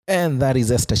And that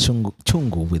is Esther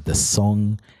Chungu with the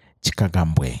song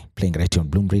Chikagambwe, playing right here on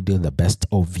Bloom Radio, the best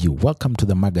of you. Welcome to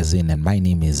the magazine, and my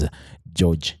name is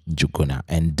George Njuguna.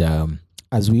 And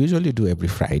as we usually do every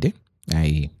Friday,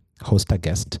 I host a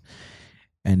guest.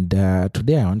 And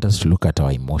today I want us to look at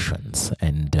our emotions.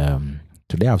 And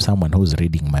today I have someone who's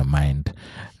reading my mind.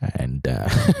 And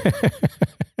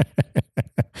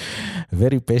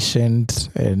very patient.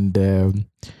 And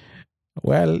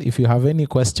well, if you have any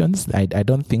questions, I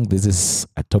don't think this is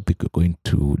a topic we're going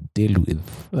to deal with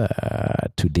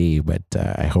today, but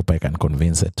I hope I can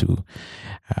convince her to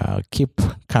keep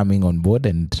coming on board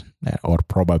and or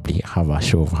probably have a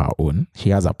show of her own. She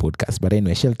has a podcast, but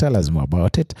anyway, she'll tell us more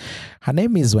about it. Her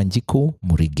name is Wanjiku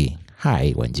Murigi.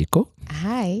 Hi, Wanjiku.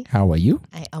 Hi. How are you?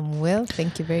 I am well.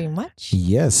 Thank you very much.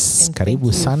 Yes.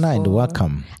 Karibu sana and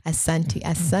welcome.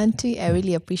 Asante. I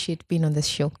really appreciate being on the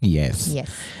show. Yes.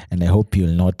 And I hope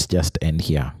you'll not just end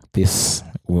here. This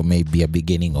will may be a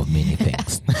beginning of many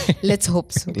things. Let's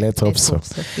hope so. Let's hope so.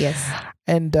 Yes.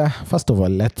 And first of all,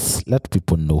 let's let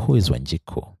people know who is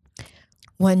Wanjiku.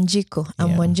 Wanjiku.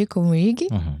 I'm Wanjiku Murigi.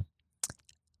 Mm-hmm.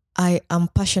 I am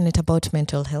passionate about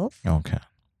mental health. Okay.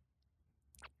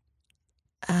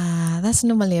 That's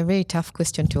normally a very tough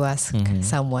question to ask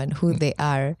someone who they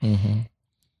are,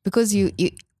 because you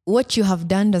what you have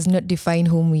done does not define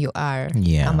whom you are.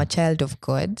 Yeah. I'm a child of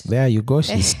God. There you go.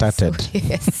 She started.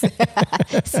 Because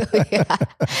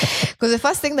the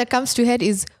first thing that comes to head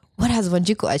is, what has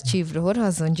Wanjiku achieved? What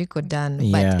has Wanjiku done?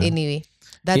 Yeah. But anyway,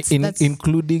 that's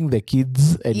including the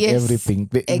kids and everything.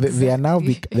 They are now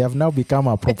they have now become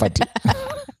our property.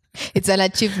 It's an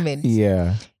achievement.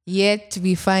 Yeah. Yet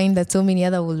we find that so many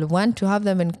others will want to have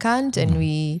them and can't, and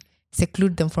we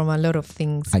seclude them from a lot of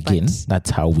things. Again,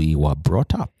 that's how we were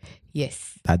brought up.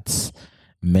 Yes. That's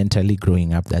mentally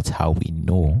growing up. That's how we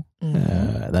know.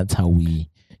 That's how we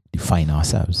define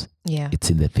ourselves. Yeah. It's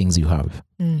in the things you have.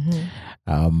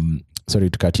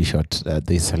 Sorry to cut you short.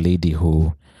 There's a lady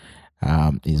who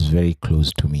is very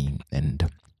close to me, and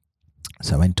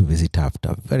so I went to visit her after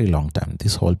a very long time.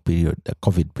 This whole period, the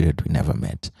COVID period, we never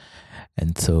met.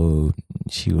 And so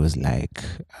she was like,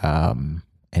 and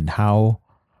how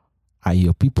are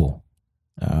your people?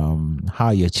 How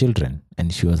are your children?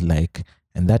 And she was like,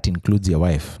 and that includes your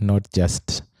wife, not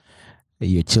just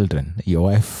your children. Your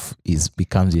wife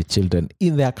becomes your children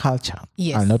in their culture.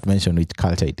 Yes. I'll not mention which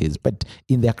culture it is, but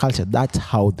in their culture, that's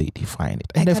how they define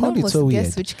it. And I found it so weird.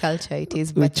 Guess which culture it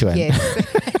is, but which one? Yes.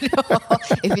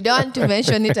 If you don't want to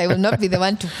mention it, I will not be the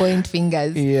one to point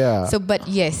fingers. Yeah. So, but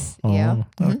yes. Oh, yeah.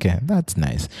 Okay, that's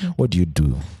nice. What do you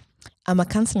do? I'm a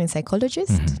counseling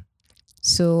psychologist.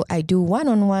 So I do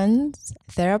one-on-ones,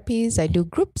 therapies, I do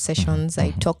group sessions,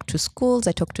 I talk to schools,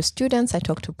 I talk to students, I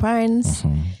talk to parents.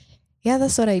 Yeah,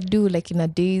 that's what I do, like in a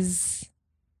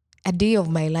day of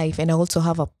my life. And I also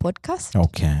have a podcast.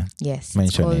 Okay. Yes.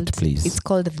 Mention it, please. It's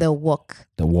called The Walk.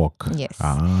 The Walk. Yes.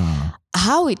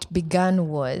 How it began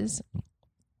was,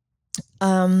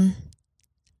 I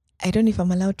don't know if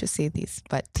I'm allowed to say this,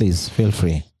 but please feel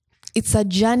free. It's a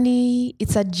journey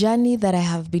that I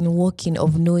have been walking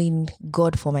of knowing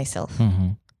God for myself.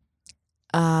 When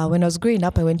I was growing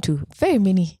up, I went to very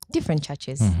many different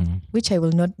churches, which I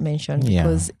will not mention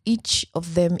because each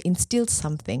of them instilled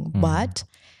something. But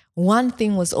one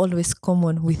thing was always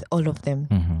common with all of them.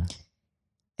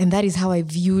 And that is how I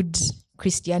viewed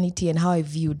Christianity and how I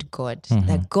viewed God.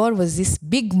 That God was this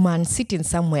big man sitting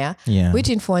somewhere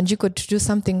waiting for Wanjiku to do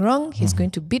something wrong. He's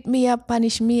going to beat me up,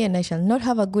 punish me, and I shall not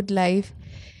have a good life.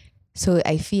 So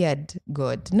I feared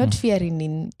God. Not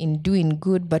fearing in doing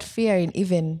good, but fearing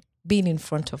even being in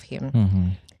front of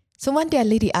him. So one day a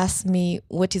lady asked me,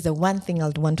 what is the one thing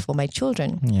I'd want for my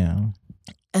children? Yeah.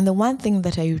 And the one thing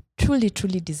that I truly,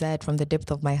 truly desired from the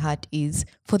depth of my heart is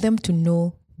for them to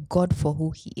know God for who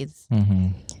he is.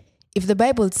 If the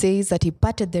Bible says that he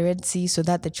parted the Red Sea so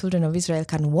that the children of Israel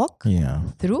can walk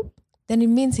through, then it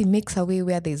means he makes a way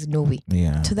where there is no way.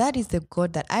 Yeah. So that is the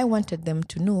God that I wanted them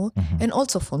to know, and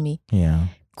also for me. Yeah.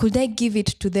 Could I give it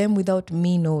to them without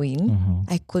me knowing?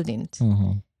 I couldn't.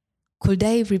 Could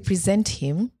I represent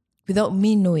him without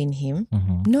me knowing him?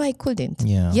 No, I couldn't.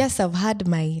 Yeah. Yes, I've had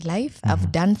my life.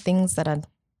 I've done things that a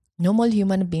normal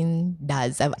human being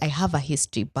does. I have a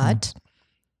history, but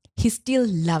he still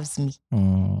loves me.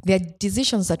 There are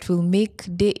decisions that we'll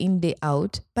make day in, day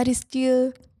out, but he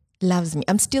still loves me.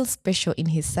 I'm still special in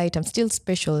his sight. I'm still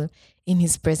special in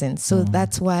his presence. So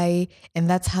that's why, and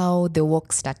that's how the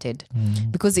walk started.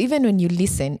 Because even when you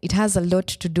listen, it has a lot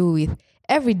to do with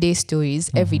everyday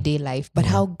stories, everyday life, but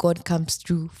how God comes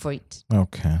through for it.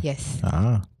 Okay. Yes.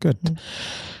 Good.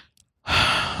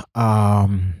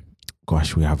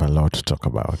 gosh, we have a lot to talk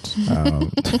about.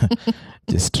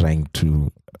 Just trying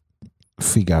to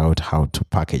figure out how to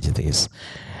package this.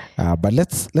 But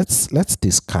let's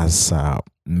discuss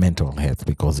mental health,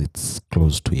 because it's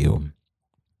close to you.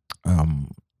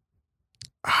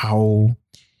 How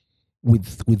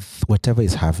with whatever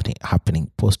is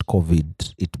happening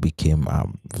post-COVID, it became a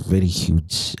very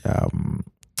huge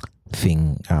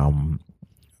thing.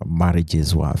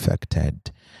 Marriages were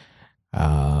affected.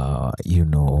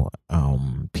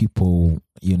 People,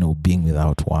 being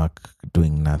without work,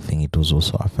 doing nothing, it was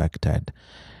also affected.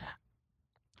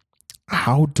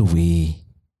 How do we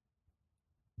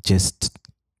just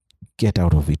get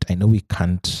out of it? I know we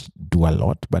can't do a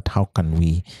lot, but how can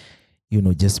we,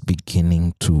 just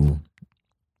beginning to,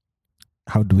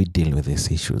 how do we deal with these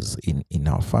issues in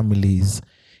our families,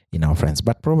 in our friends?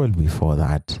 But probably before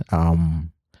that,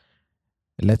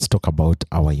 let's talk about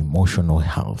our emotional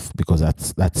health, because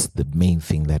that's the main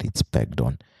thing that it's pegged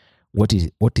on. What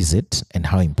is it, and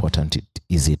how important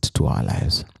is it to our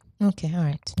lives? Okay, all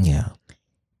right. Yeah.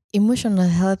 Emotional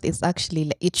health is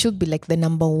actually, it should be like the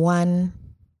number one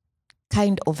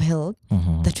kind of health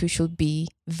that we should be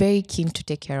very keen to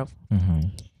take care of.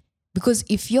 Because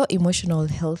if you're emotional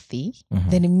healthy,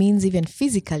 then it means even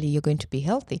physically you're going to be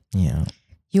healthy. Yeah.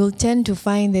 You'll tend to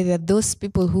find that there are those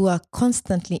people who are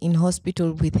constantly in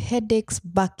hospital with headaches,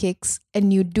 backaches,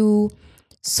 and you do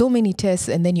so many tests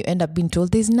and then you end up being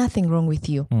told there's nothing wrong with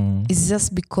you. It's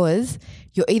just because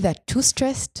you're either too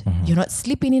stressed, you're not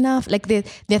sleeping enough. Like there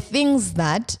are things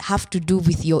that have to do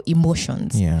with your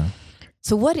emotions. Yeah.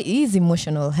 So what is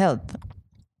emotional health?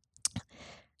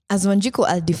 As Wanjiku,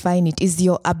 I'll define it, is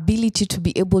your ability to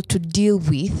be able to deal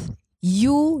with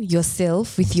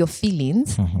yourself, with your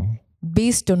feelings,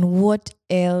 based on what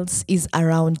else is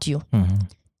around you.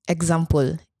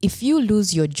 Example, if you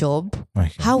lose your job,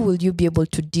 how will you be able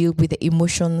to deal with the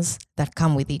emotions that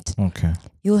come with it? Okay.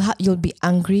 You'll be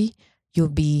angry, you'll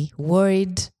be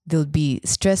worried, there'll be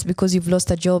stress because you've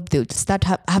lost a job. They'll start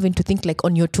having to think like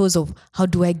on your toes of how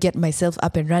do I get myself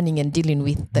up and running and dealing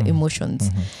with the emotions,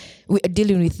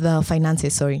 dealing with the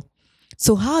finances, sorry.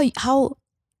 So how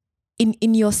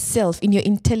in yourself, in your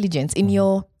intelligence, in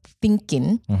your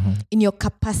thinking, in your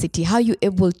capacity, how are you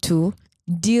able to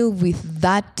deal with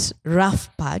that rough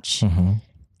patch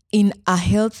in a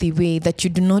healthy way that you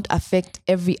do not affect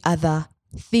every other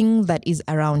thing that is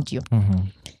around you?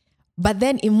 But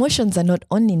then emotions are not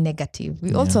only negative.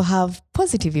 We also have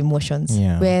positive emotions.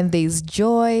 When there's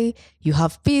joy, you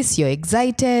have peace, you're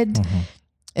excited,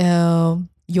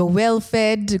 you're well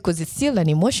fed, because it's still an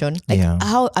emotion. Like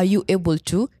how are you able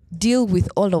to deal with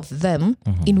all of them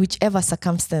in whichever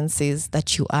circumstances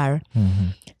that you are?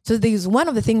 So there's one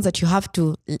of the things that you have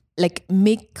to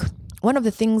one of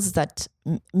the things that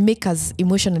make us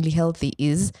emotionally healthy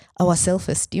is our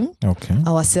self-esteem,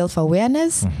 our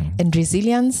self-awareness and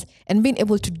resilience, and being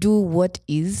able to do what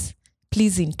is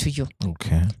pleasing to you.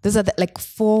 Those are the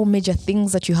 4 major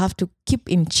things that you have to keep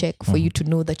in check for you to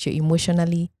know that you're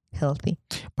emotionally healthy.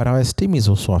 But our esteem is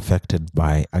also affected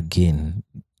by, again,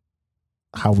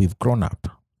 how we've grown up.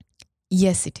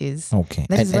 Yes, it is. Okay.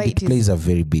 And it plays a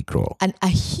very big role. And a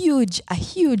huge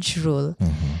role.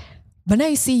 But now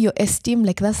you see your esteem,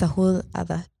 that's a whole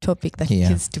other topic that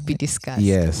needs to be discussed.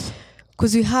 Yes.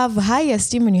 Because you have high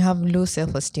esteem and you have low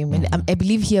self-esteem. And I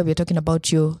believe here we're talking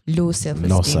about your low self-esteem.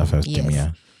 Low self-esteem,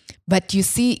 yeah. But you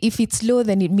see, if it's low,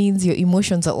 then it means your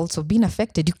emotions are also being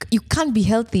affected. You can't be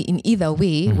healthy in either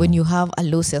way when you have a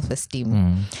low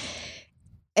self-esteem.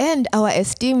 And our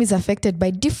esteem is affected by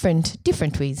different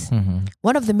ways.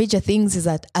 One of the major things is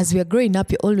that as we are growing up,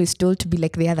 you're always told to be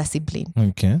like the other sibling.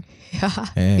 Okay.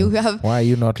 Why are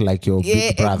you not like your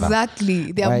big brother?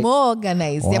 Exactly. They are more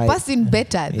organized. They're passing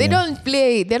better. They don't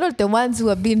play. They're not the ones who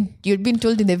you've been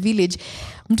told in the village,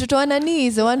 Mtoto wa nani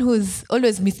is the one who's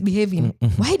always misbehaving.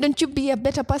 Why don't you be a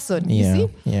better person? You see?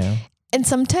 Yeah. And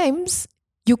sometimes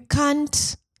you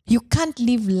can't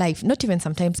live life, not even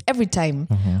sometimes, every time.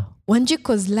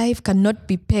 Wanjiko's life cannot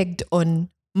be pegged on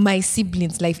my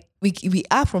siblings' life. We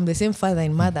are from the same father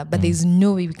and mother, but there's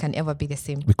no way we can ever be the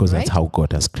same. Because that's how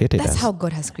God has created us. That's how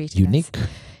God has created unique. us.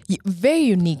 Very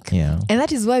unique. Yeah. And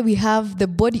that is why we have the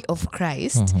body of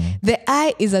Christ. The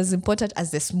eye is as important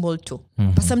as the small toe.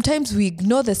 But sometimes we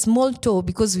ignore the small toe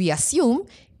because we assume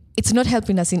it's not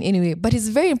helping us in any way. But it's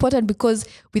very important because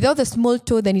without the small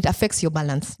toe, then it affects your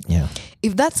balance. Yeah.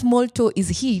 If that small toe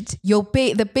is hit,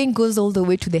 the pain goes all the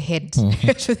way to the head,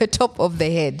 to the top of the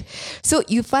head. So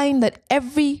you find that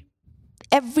every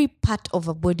part of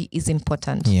a body is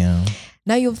important. Yeah.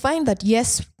 Now you'll find that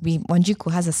yes, Wanjiku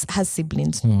has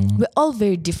siblings. We're all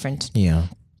very different. Yeah.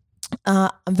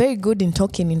 I'm very good in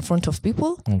talking in front of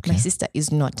people. Okay. My sister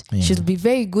is not. Yeah. She'll be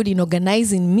very good in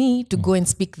organizing me to go and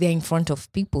speak there in front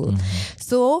of people.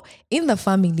 So in the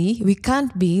family, we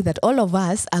can't be that all of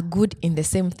us are good in the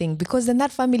same thing, because then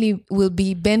that family will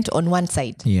be bent on one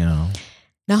side. Yeah.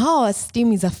 Now, how our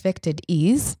esteem is affected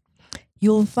is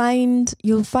you'll find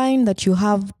that you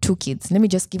have two kids. Let me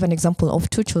just give an example of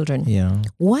two children. Yeah.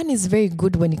 One is very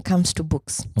good when it comes to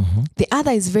books. The other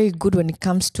is very good when it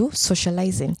comes to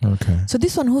socializing. Okay. So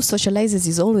this one who socializes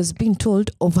is always being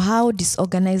told of how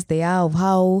disorganized they are, of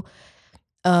how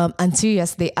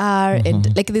unserious they are.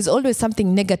 And like there's always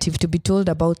something negative to be told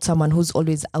about someone who's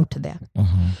always out there.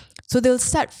 So they'll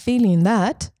start feeling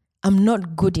that I'm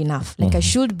not good enough. Like I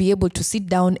should be able to sit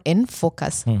down and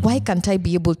focus. Why can't I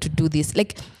be able to do this?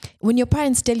 Like when your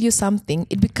parents tell you something,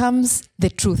 it becomes the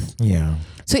truth. Yeah.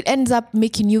 So it ends up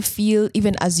making you feel,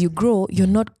 even as you grow, you're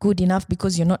not good enough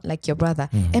because you're not like your brother.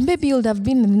 And maybe you'll have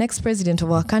been the next president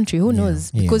of our country. Who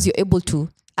knows? Because you're able to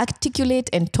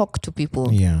articulate and talk to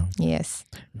people. Yeah. Yes.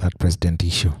 That president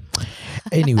issue.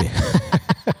 Anyway.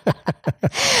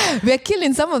 We're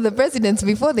killing some of the presidents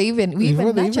before they even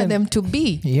nurture them to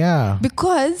be. Yeah.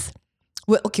 Because,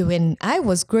 when I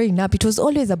was growing up, it was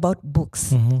always about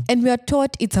books. And we are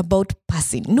taught it's about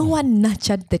passing. No one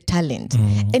nurtured the talent.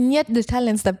 And yet the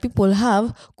talents that people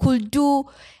have could do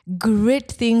great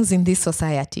things in this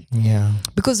society. Yeah.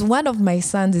 Because one of my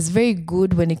sons is very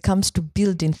good when it comes to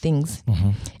building things.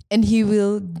 And he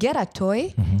will get a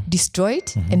toy, destroy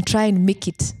it, and try and make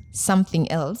it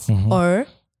something else. Or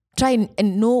try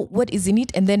and know what is in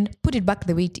it and then put it back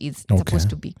the way it is supposed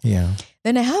to be. Yeah.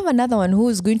 Then I have another one who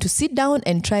is going to sit down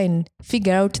and try and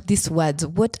figure out these words.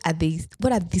 What are these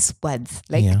words?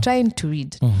 Like trying to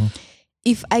read.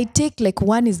 If I take like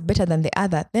one is better than the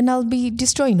other, then I'll be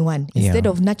destroying one instead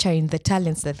of nurturing the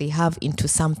talents that they have into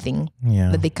something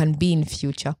that they can be in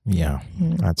future. Yeah,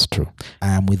 that's true.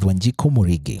 With Wanjiku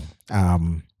Murigi,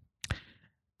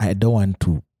 I don't want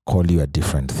to call you a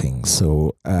different thing.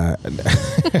 So, but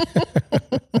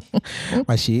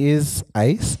she is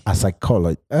a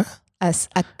psychologist. As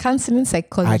a counseling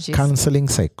psychologist. A counseling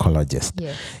psychologist.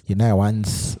 Yes. You know, I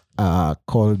once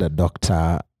called a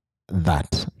doctor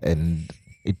that, and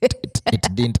it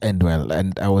didn't end well,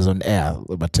 and I was on air,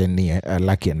 but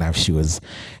lucky enough she was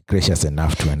gracious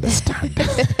enough to understand.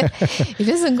 It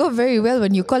doesn't go very well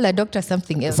when you call a doctor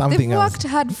something else. They've worked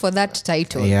hard for that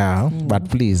title. Yeah, but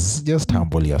please just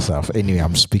humble yourself. Anyway,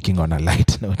 I'm speaking on a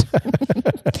light note.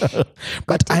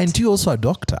 But aren't you also a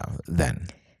doctor then?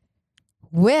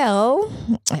 Well,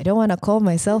 I don't want to call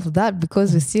myself that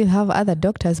because we still have other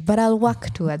doctors, but I'll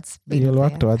work towards being You'll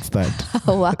work towards that.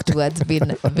 I'll work towards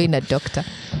being a doctor.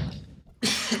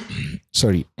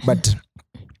 Sorry, but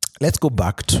let's go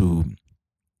back to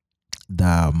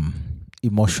the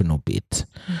emotional bit.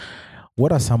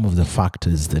 What are some of the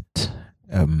factors that,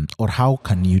 or how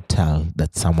can you tell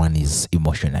that someone is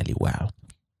emotionally well?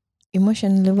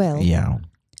 Emotionally well? Yeah.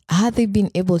 Have they been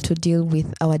able to deal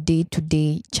with our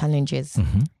day-to-day challenges?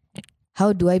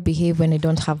 How do I behave when I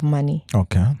don't have money?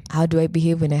 Okay. How do I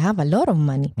behave when I have a lot of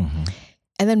money?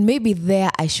 And then maybe there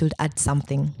I should add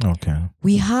something. Okay.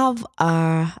 We have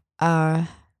a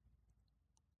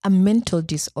mental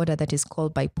disorder that is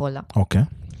called bipolar. Okay.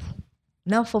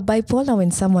 Now for bipolar,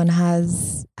 when someone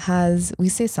has we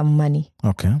say some money.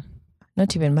 Okay.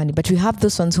 Not even money, but we have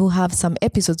those ones who have some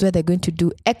episodes where they're going to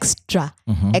do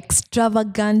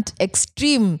extravagant,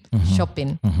 extreme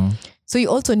shopping. So you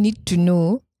also need to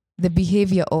know the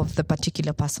behavior of the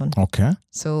particular person. Okay.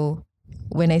 So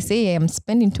when I say I'm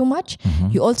spending too much,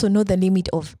 you also know the limit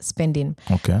of spending.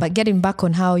 Okay. But getting back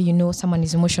on how you know someone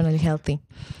is emotionally healthy.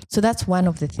 So that's one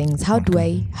of the things. How do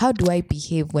I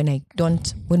behave when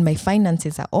my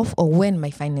finances are off or when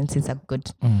my finances are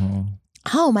good?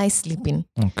 How am I sleeping?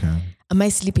 Okay. Am I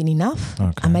sleeping enough?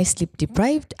 Okay. Am I sleep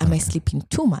deprived? Am I sleeping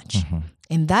too much?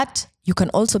 And that you can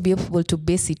also be able to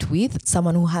base it with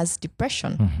someone who has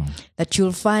depression. That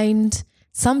you'll find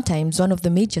sometimes one of the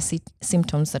major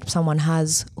symptoms that someone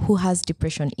has who has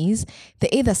depression is they're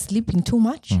either sleeping too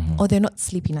much or they're not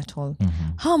sleeping at all.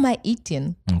 How am I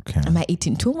eating? Okay. Am I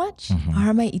eating too much or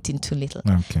am I eating too little?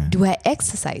 Okay. Do I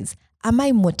exercise? Am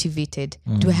I motivated?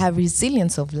 Do I have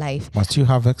resilience of life? Must you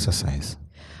have exercise?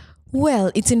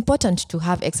 Well, it's important to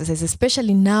have exercise,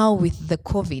 especially now with the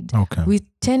COVID. Okay. We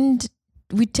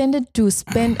tended to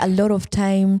spend a lot of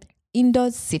time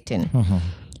indoors sitting.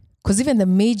 Because even the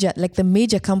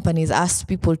major companies asked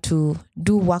people to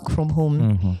do work from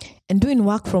home. And doing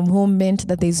work from home meant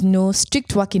that there's no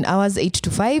strict working hours, 8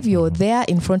 to 5. You're there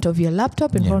in front of your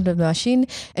laptop, in front of the machine,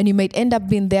 and you might end up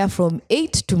being there from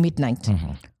 8 to midnight.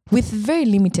 with very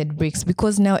limited breaks,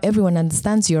 because now everyone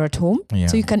understands you're at home,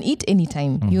 so you can eat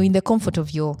anytime. You're in the comfort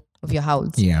of your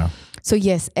house. Yeah. So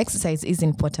yes, exercise is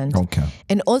important. Okay.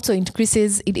 And also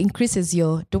increases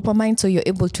your dopamine, so you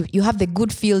have the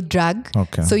good feel drug.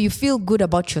 Okay. So you feel good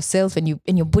about yourself, and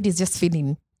your body is just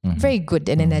feeling very good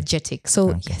and energetic.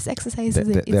 So yes, exercise is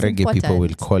the reggae important. people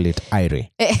will call it aire.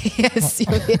 Yes,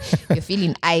 you're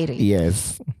feeling aire.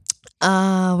 Yes.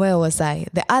 Where was I?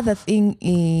 The other thing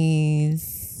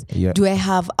is, do I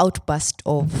have outburst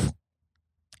of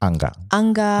anger,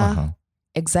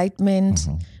 excitement?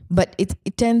 But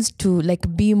it tends to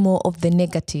like be more of the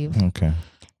negative. Okay.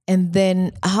 And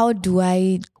then how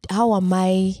am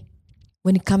I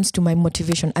when it comes to my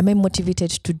motivation? Am I motivated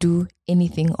to do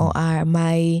anything, or am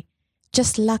I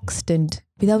just laxed and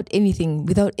without any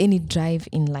drive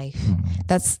in life?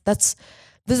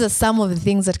 These are some of the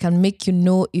things that can make you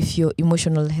know if you're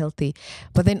emotionally healthy.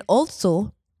 But then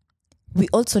also, we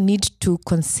also need to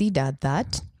consider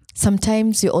that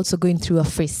sometimes you're also going through a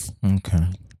phase. Okay.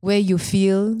 Where you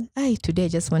feel, today I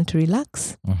just want to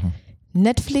relax,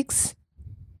 Netflix,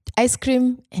 ice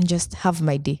cream, and just have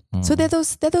my day. So there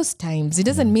are those times. It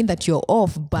doesn't mean that you're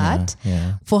off, but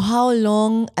for how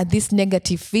long are these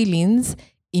negative feelings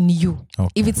in you?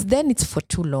 Okay. If it's for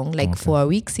too long, like for a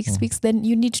week, 6 weeks, then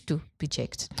you need to be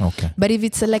checked. Okay. But if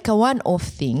it's like a one-off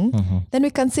thing, then we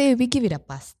can say we give it a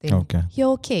pass. Then you're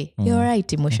okay. You're all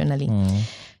right emotionally.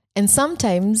 And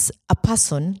sometimes a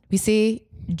person, we say,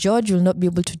 George will not be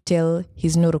able to tell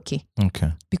he's not okay.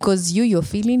 Okay. Because you're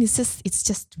feeling it's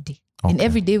just today. Okay. And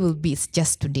every day will be, it's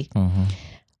just today.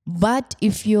 But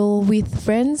if you're with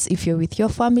friends, if you're with your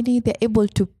family, they're able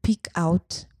to pick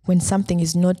out when something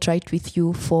is not right with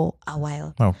you for a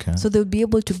while. Okay. So they'll be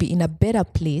able to be in a better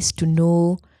place to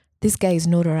know this guy is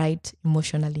not all right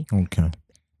emotionally. Okay.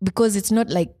 Because it's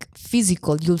not like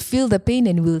physical. You'll feel the pain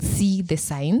and we'll see the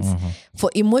signs.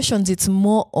 For emotions, it's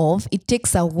more of, it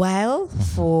takes a while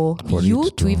for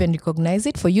you to even recognize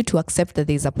it, for you to accept that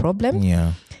there's a problem.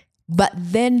 Yeah. But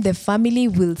then the family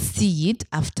will see it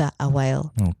after a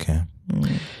while. Okay.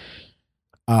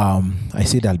 I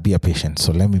said I'll be a patient,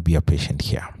 so let me be a patient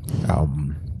here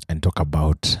and talk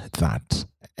about that.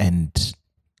 And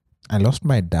I lost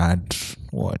my dad,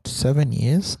 7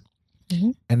 years?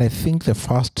 And I think the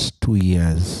first 2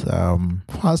 years,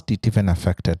 first it even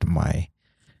affected my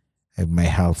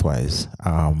health-wise.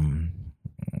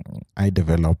 I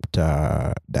developed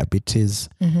diabetes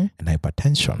and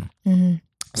hypertension,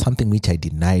 something which I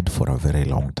denied for a very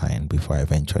long time before I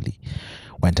eventually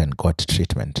went and got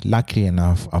treatment. Luckily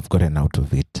enough, I've gotten out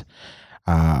of it.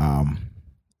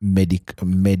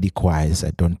 Medic-wise,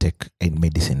 I don't take any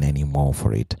medicine anymore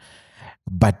for it.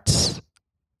 But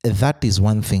that is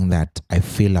one thing that I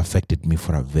feel affected me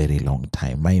for a very long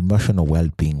time. My emotional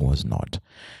well-being was not.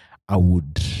 I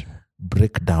would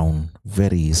break down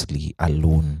very easily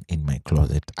alone in my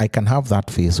closet. I can have that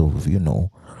phase of,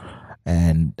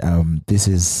 and this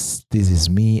is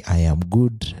me. I am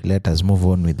good. Let us move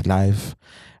on with life.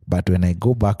 But when I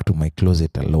go back to my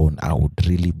closet alone, I would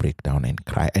really break down and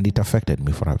cry. And it affected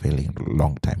me for a very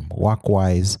long time.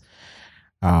 Work-wise,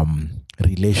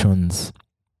 relations.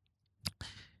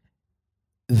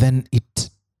 Then it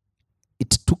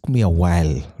took me a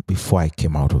while before I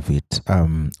came out of it.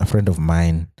 A friend of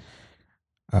mine,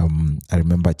 I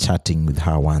remember chatting with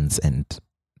her once, and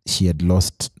she had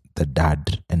lost the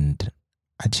dad. And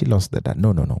had she lost the dad?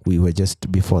 No. We were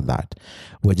just, before that,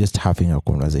 we were just having a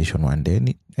conversation one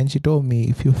day. And she told me,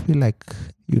 if you feel like,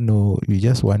 you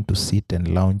just want to sit and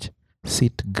lounge,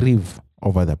 grieve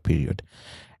over the period.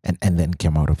 And then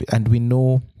came out of it. And we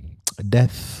know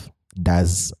death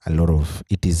does a lot of,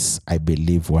 it is, I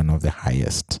believe, one of the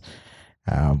highest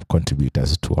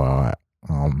contributors to our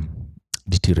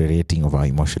deteriorating of our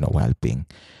emotional well-being.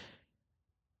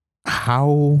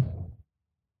 How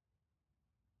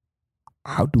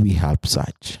do we help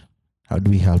such? How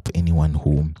do we help anyone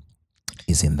who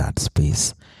is in that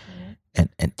space and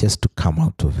just to come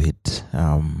out of it?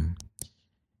 I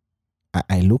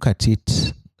look at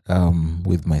it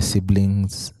with my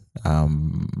siblings.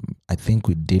 I think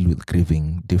we deal with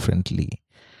grieving differently.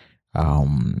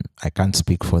 I can't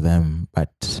speak for them,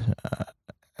 but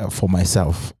for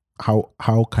myself,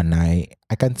 how can I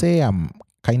can say I'm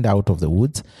kind of out of the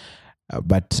woods,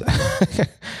 but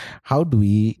how do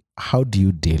you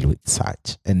deal with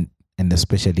such, and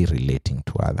especially relating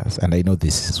to others? And I know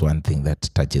this is one thing that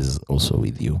touches also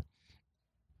with you.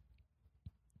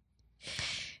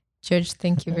 George,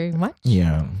 thank you very much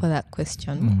for that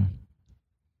question.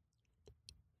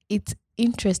 It's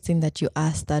interesting that you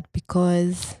asked that,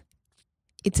 because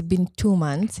it's been 2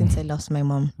 months since I lost my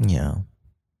mom. Yeah.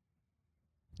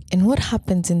 And what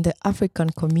happens in the African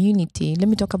community, let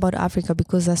me talk about Africa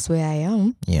because that's where I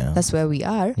am. Yeah. That's where we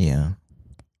are. Yeah.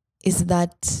 Is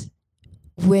that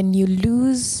when you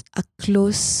lose a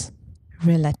close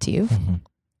relative,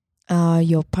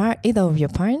 either of your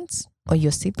parents or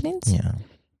your siblings, Yeah.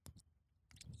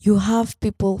 you have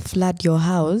people flood your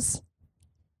house.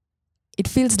 It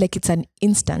feels like it's an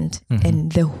instant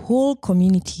and the whole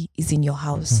community is in your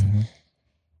house.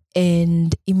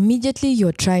 And immediately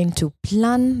you're trying to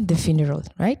plan the funeral,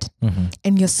 right?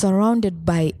 And you're surrounded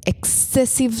by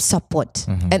excessive support.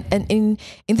 And in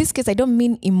this case, I don't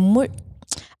mean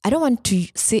I don't want to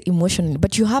say emotionally,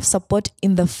 but you have support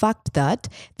in the fact that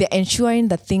they're ensuring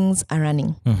that things are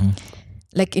running.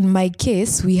 Like in my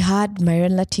case, we had my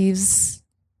relatives,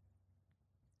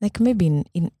 like maybe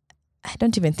in I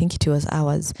don't even think it was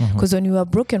hours. Because when we were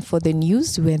broken for the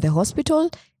news, we were in the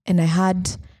hospital and I had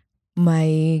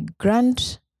my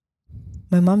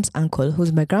mom's uncle,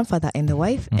 who's my grandfather and the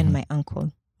wife, and my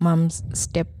uncle, mom's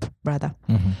step brother,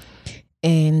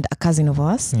 and a cousin of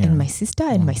ours, and my sister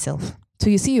and myself. So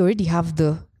you see, you already have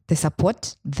the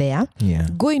support there. Yeah.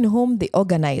 Going home, they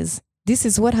organize. This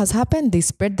is what has happened. They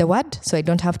spread the word, so I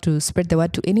don't have to spread the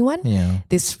word to anyone. Yeah.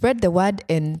 They spread the word,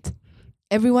 and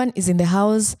everyone is in the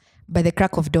house by the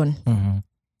crack of dawn.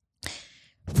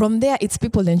 From there, it's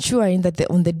people ensuring that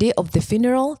on the day of the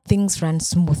funeral, things run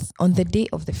smooth. On the day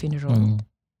of the funeral,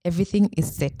 everything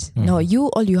is set. Now,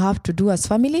 all you have to do as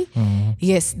family,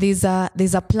 yes, there's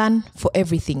a plan for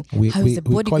everything. How is the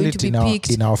body call going it to be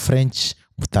picked? in our French,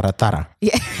 taratara.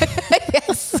 Yeah.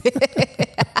 Yes.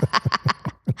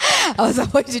 I was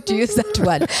avoiding to use that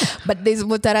one. But there's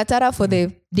mutaratara for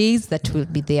the days that will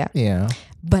be there. Yeah.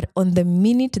 But on the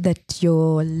minute that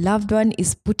your loved one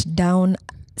is put down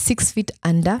 6 feet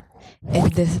under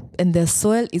and the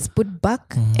soil is put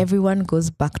back, everyone goes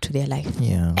back to their life.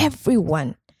 Yeah.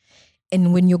 Everyone.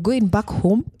 And when you're going back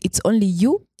home, it's only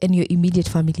you and your immediate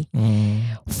family.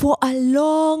 For a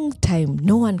long time,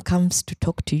 no one comes to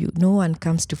talk to you. No one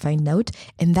comes to find out.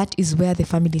 And that is where the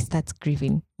family starts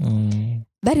grieving.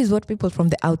 That is what people from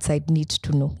the outside need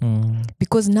to know.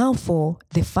 Because now for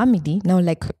the family, now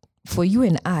like for you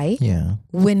and I,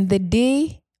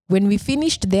 when we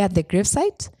finished there at the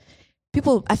gravesite,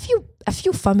 people, a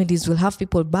few families will have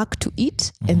people back to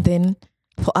eat. And then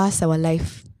for us, our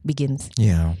life begins.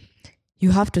 Yeah. You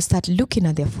have to start looking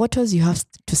at their photos. You have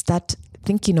to start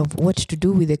thinking of what to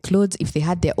do with the clothes. If they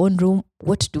had their own room,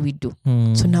 what do we do?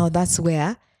 So now that's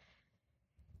where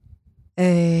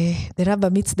the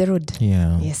rubber meets the road.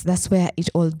 Yeah. Yes, that's where it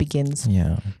all begins.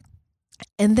 Yeah.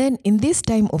 And then in this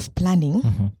time of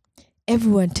planning,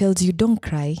 everyone tells you, don't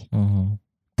cry.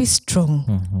 Be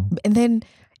strong. And then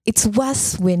it's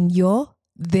worse when you're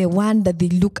the one that they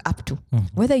look up to.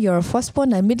 Whether you're a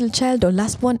firstborn, a middle child, or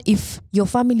lastborn, if your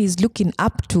family is looking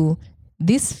up to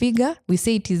this figure, we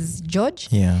say it is George.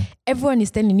 Yeah. Everyone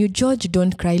is telling you, George,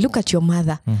 don't cry. Look at your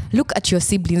mother. Look at your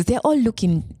siblings. They're all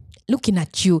looking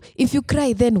at you. If you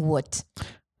cry, then what?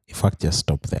 In fact, just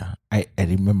stop there. I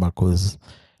remember because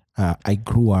I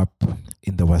grew up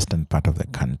in the western part of the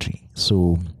country.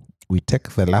 So we take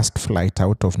the last flight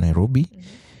out of Nairobi,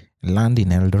 land in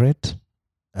Eldoret.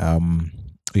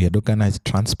 We had organized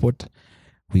transport.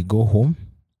 We go home.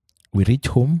 We reach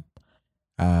home.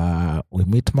 We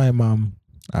meet my mom.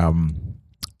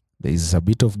 There's a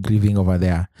bit of grieving over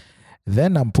there.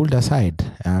 Then I'm pulled aside.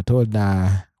 I told,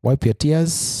 wipe your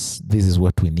tears. This is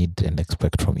what we need and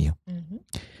expect from you.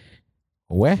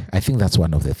 Well, I think that's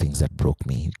one of the things that broke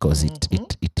me because it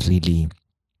really,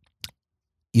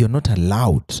 you're not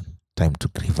allowed time to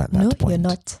grieve at that point.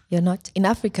 No, you're not. In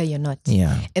Africa, you're not.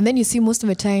 Yeah. And then you see most of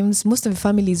the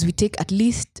families, we take at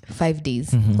least 5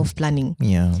 days of planning.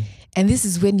 Yeah. And this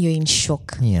is when you're in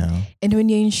shock. Yeah. And when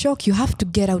you're in shock, you have to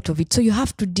get out of it. So you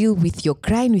have to deal with your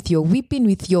crying, with your weeping,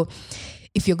 if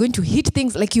you're going to hit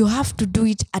things, like you have to do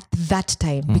it at that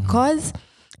time because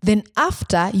then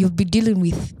after you'll be dealing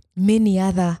with many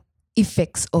other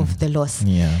effects of the loss.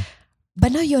 Yeah.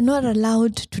 But now you're not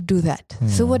allowed to do that.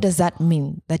 So what does that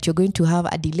mean? That you're going to have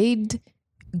a delayed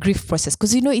grief process?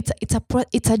 Because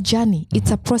it's a journey.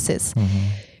 It's a process.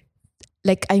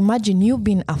 Like I imagine you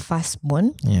being a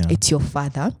firstborn. Yeah. It's your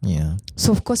father. Yeah.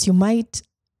 So of course you might,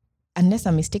 unless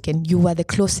I'm mistaken, you were the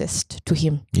closest to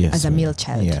him as a male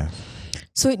child. Yeah.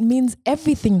 So it means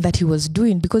everything that he was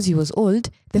doing, because he was old,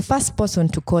 the first person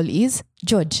to call is,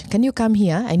 George, can you come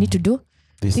here? I need to do.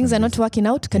 Things are not working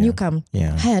out. Can you come?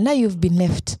 Yeah. Hey, now you've been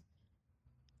left.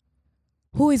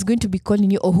 Who is going to be calling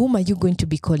you, or whom are you going to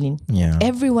be calling? Yeah.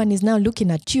 Everyone is now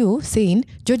looking at you saying,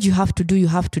 George, you have to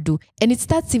do. And it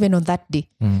starts even on that day.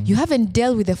 You haven't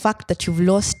dealt with the fact that you've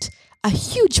lost a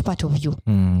huge part of you.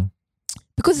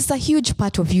 because it's a huge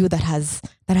part of you that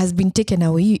has been taken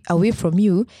away from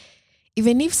you.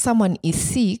 Even if someone is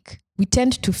sick, we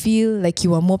tend to feel like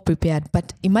you are more prepared.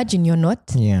 But imagine you're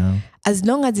not. Yeah. As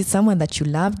long as it's someone that you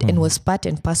loved and was part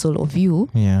and parcel of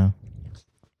you,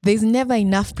 there's never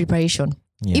enough preparation.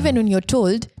 Yeah. Even when you're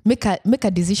told, make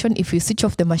a decision if you switch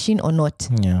off the machine or not.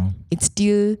 Yeah.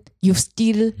 You've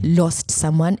still lost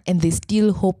someone, and there's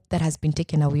still hope that has been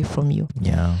taken away from you.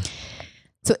 Yeah.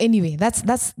 So anyway, that's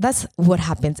what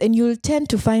happens. And you'll tend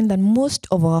to find that most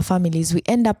of our families, we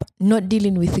end up not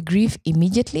dealing with grief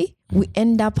immediately. We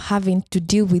end up having to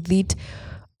deal with it.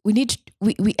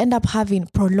 We end up having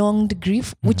prolonged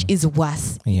grief, which is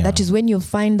worse. Yeah. That is when you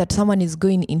find that someone is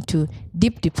going into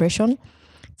deep depression,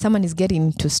 someone is getting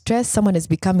into stress, someone is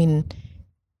becoming,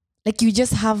 like, you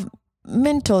just have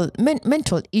mental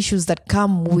issues that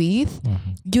come with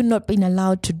you not being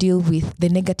allowed to deal with the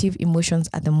negative emotions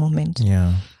at the moment.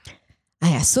 Yeah.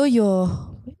 So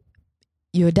your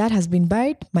dad has been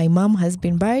buried, my mom has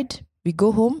been buried. We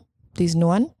go home, there's no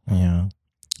one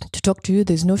to talk to you,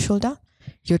 there's no shoulder.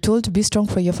 You're told to be strong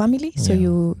for your family, so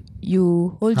you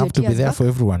hold your tears back. Have to be there for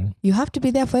everyone. You have to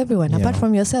be there for everyone, apart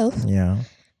from yourself. Yeah.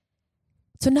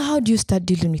 So now how do you start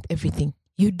dealing with everything?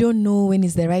 You don't know when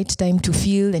is the right time to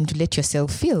feel and to let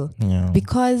yourself feel. Yeah.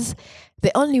 Because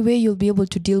the only way you'll be able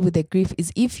to deal with the grief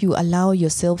is if you allow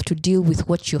yourself to deal with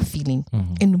what you're feeling.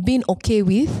 And being okay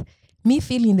with me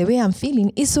feeling the way I'm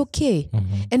feeling is okay.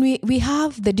 And we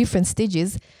have the different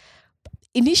stages.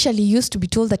 Initially, you used to be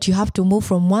told that you have to move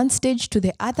from one stage to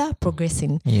the other,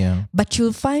 progressing. Yeah. But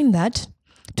you'll find that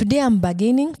today I'm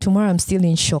bargaining, tomorrow I'm still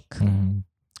in shock.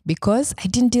 Because I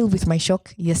didn't deal with my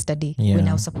shock yesterday when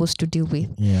I was supposed to deal with.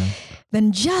 Yeah.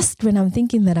 Then just when I'm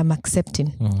thinking that I'm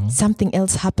accepting, something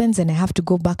else happens and I have to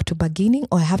go back to bargaining,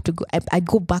 or I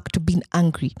go back to being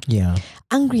angry. Yeah.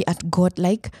 Angry at God,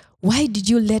 like, why did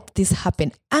you let this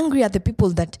happen? Angry at the people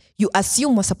that you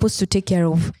assume were supposed to take care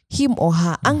of him or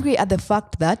her. Angry at the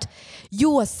fact that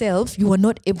you yourself, you were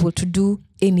not able to do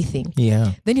anything.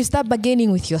 Yeah. Then you start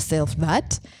bargaining with yourself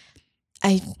that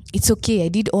it's okay, I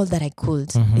did all that I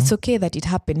could. It's okay that it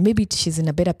happened. Maybe she's in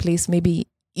a better place. Maybe,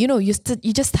 you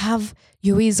just have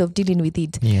your ways of dealing with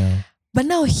it. Yeah. But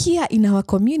now here in our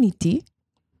community,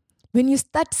 when you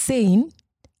start saying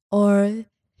or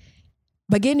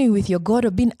bargaining with your God or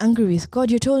being angry with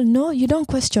God, you're told, no, you don't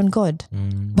question God.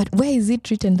 But where is it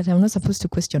written that I'm not supposed to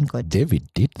question God? David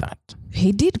did that.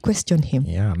 He did question him.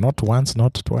 Yeah, not once,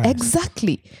 not twice.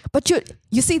 Exactly. But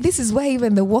you see, this is where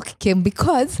even the walk came,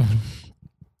 because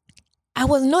I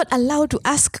was not allowed to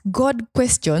ask God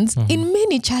questions in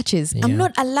many churches. I'm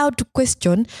not allowed to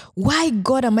question, why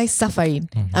God am I suffering?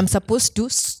 I'm supposed to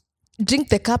drink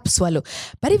the cup, swallow.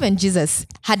 But even Jesus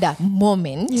had a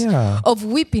moment of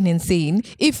weeping and saying,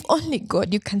 if only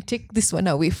God, you can take this one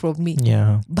away from me.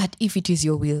 Yeah. But if it is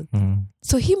your will.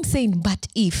 So him saying, but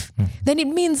if, then it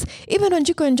means even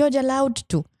Wanjiku and George allowed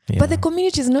to. Yeah. But the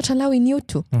community is not allowing you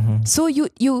to. So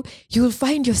you will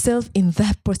find yourself in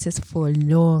that process for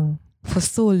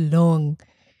so long.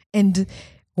 And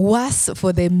worse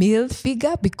for the male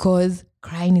figure, because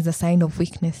crying is a sign of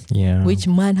weakness. Yeah. Which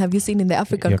man have you seen in the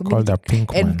African community? Called a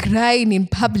pink and one. Crying in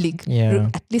public. Yeah.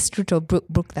 At least Ruto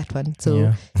broke that one.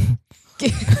 So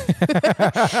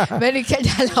when you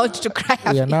can't allowed to cry.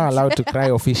 We are not allowed to cry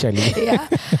officially. Yeah.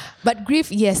 But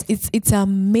grief, yes, it's a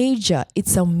major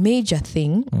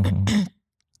thing.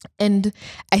 And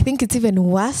I think it's even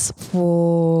worse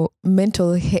for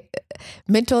mental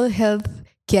health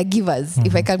caregivers,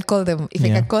 if I can call them, I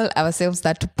can call ourselves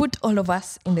that, to put all of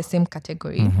us in the same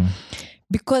category.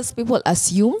 Because people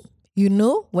assume you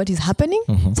know what is happening,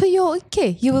 so you're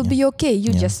okay. You will be okay.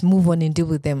 You just move on and deal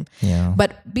with them. Yeah.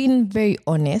 But being very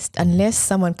honest, unless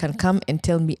someone can come and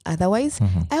tell me otherwise,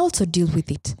 I also deal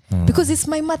with it because it's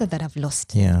my mother that I've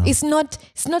lost. Yeah. It's not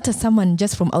a someone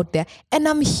just from out there, and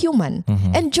I'm human,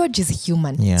 and George is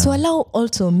human. Yeah. So allow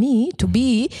also me to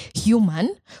be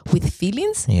human with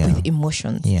feelings, with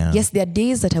emotions. Yeah. Yes, there are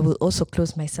days that I will also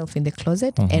close myself in the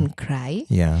closet and cry.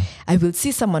 Yeah. I will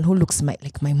see someone who looks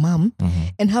like my mom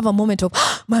and have a moment of,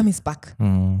 mom is back.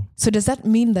 So does that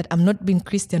mean that I'm not being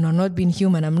Christian or not being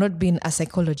human? I'm not being a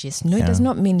psychologist? No, it does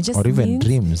not mean. It just or even means,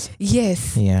 dreams.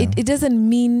 Yes. Yeah. It doesn't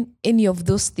mean any of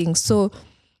those things. So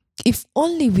if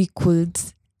only we could,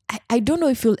 I don't know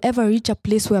if you'll ever reach a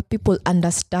place where people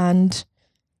understand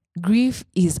grief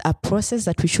is a process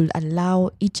that we should allow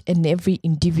each and every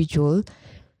individual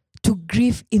to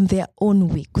grieve in their own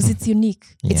way, because it's unique.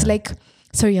 It's like,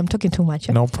 sorry, I'm talking too much.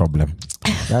 No problem.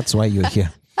 That's why you're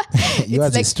here.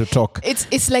 Yours is to talk.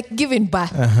 It's like giving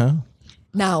birth.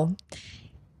 Now,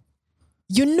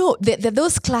 You know,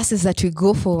 those classes that we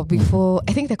go for before,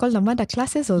 I think they're called Amanda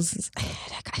classes. Or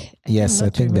yes, I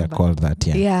think they're called that.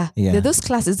 Yeah. They're those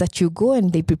classes that you go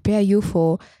and they prepare you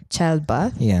for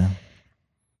childbirth. Yeah.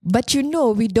 But you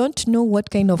know, we don't know what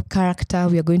kind of character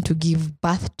we are going to give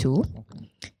birth to.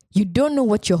 You don't know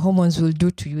what your hormones will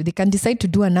do to you. They can decide to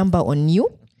do a number on you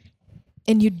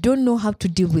and you don't know how to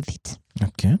deal with it.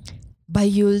 Okay. But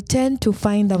you'll tend to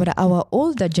find that our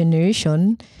older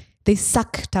generation, they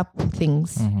sucked up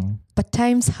things. But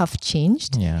times have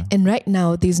changed. Yeah. And right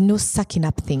now, there's no sucking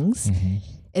up things.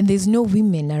 And there's no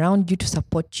women around you to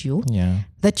support you. Yeah.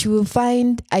 That you will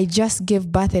find, I just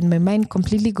gave birth and my mind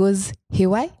completely goes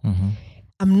haywire.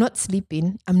 I'm not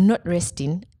sleeping. I'm not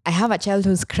resting. I have a child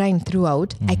who's crying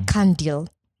throughout. I can't deal.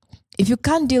 If you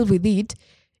can't deal with it,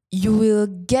 you will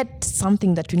get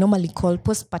something that we normally call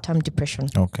postpartum depression.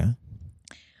 Okay.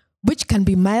 Which can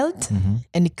be mild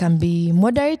and it can be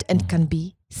moderate and it can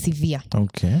be severe.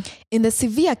 Okay. In the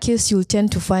severe case, you'll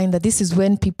tend to find that this is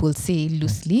when people say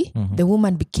loosely, the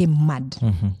woman became mad.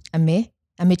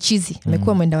 Ame cheesy,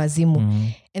 amekuwa mwenda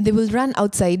wazimu. And they will run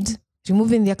outside,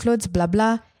 removing their clothes, blah,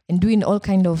 blah, and doing all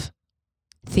kind of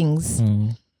things.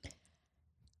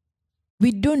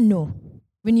 We don't know.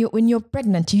 When you're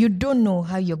pregnant, you don't know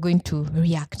how you're going to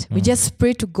react. We just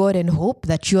pray to God and hope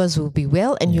that yours will be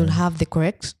well and you'll have the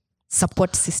correct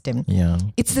support system. Yeah.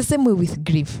 It's the same way with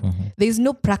grief. There is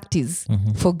no practice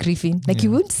for grieving. Like you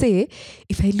won't say,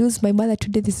 if I lose my mother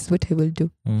today, this is what I will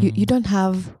do. You don't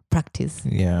have practice.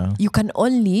 Yeah. You can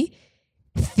only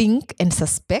think and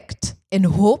suspect and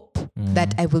hope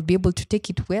that I will be able to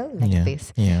take it well like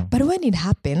this. Yeah. But when it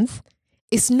happens,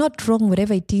 it's not wrong,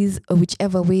 whatever it is, or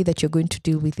whichever way that you're going to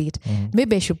deal with it.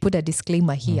 Maybe I should put a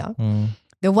disclaimer here.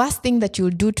 The worst thing that you'll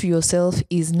do to yourself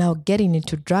is now getting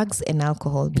into drugs and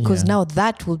alcohol, because now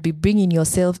that will be bringing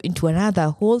yourself into another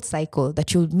whole cycle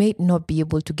that you may not be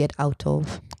able to get out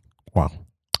of. Wow.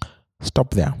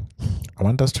 Stop there. I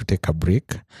want us to take a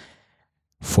break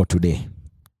for today.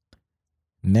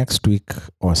 Next week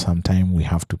or sometime we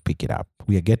have to pick it up.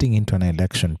 We are getting into an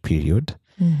election period.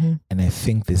 And I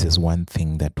think this is one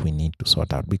thing that we need to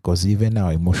sort out, because even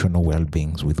our emotional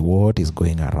well-beings with what is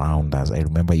going around us, I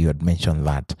remember you had mentioned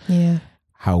that,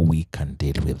 how we can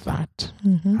deal with that.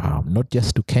 Not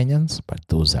just to Kenyans, but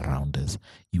those around us.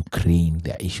 Ukraine,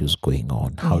 there are issues going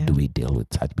on. How do we deal with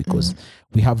that? Because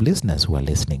we have listeners who are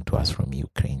listening to us from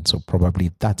Ukraine. So probably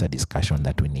that's a discussion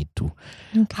that we need to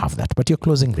have that. But your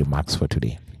closing remarks for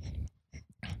today.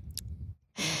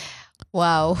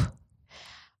 Wow.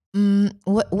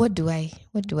 What do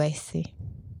I say?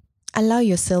 Allow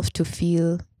yourself to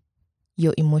feel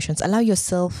your emotions. Allow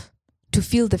yourself to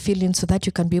feel the feelings so that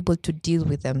you can be able to deal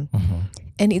with them.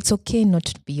 And it's okay not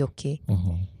to be okay.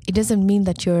 It doesn't mean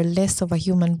that you're less of a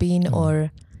human being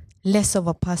or less of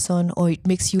a person, or it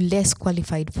makes you less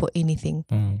qualified for anything.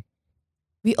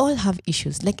 We all have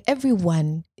issues. Like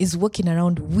everyone is walking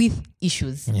around with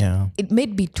issues. Yeah. It may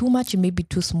be too much, it may be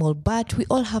too small, but we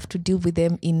all have to deal with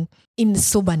them in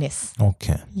soberness.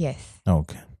 Okay. Yes.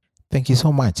 Okay. Thank you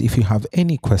so much. If you have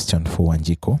any question for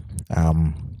Wanjiku,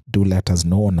 do let us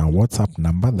know on our WhatsApp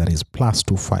number. That is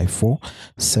 +254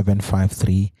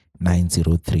 753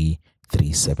 903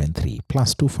 373.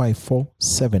 +254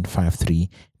 753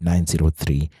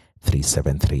 903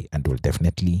 373, and we'll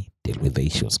definitely deal with the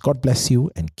issues. God bless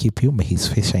you and keep you. May his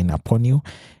face shine upon you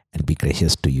and be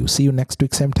gracious to you. See you next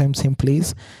week, same time, same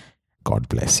place. God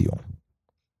bless you.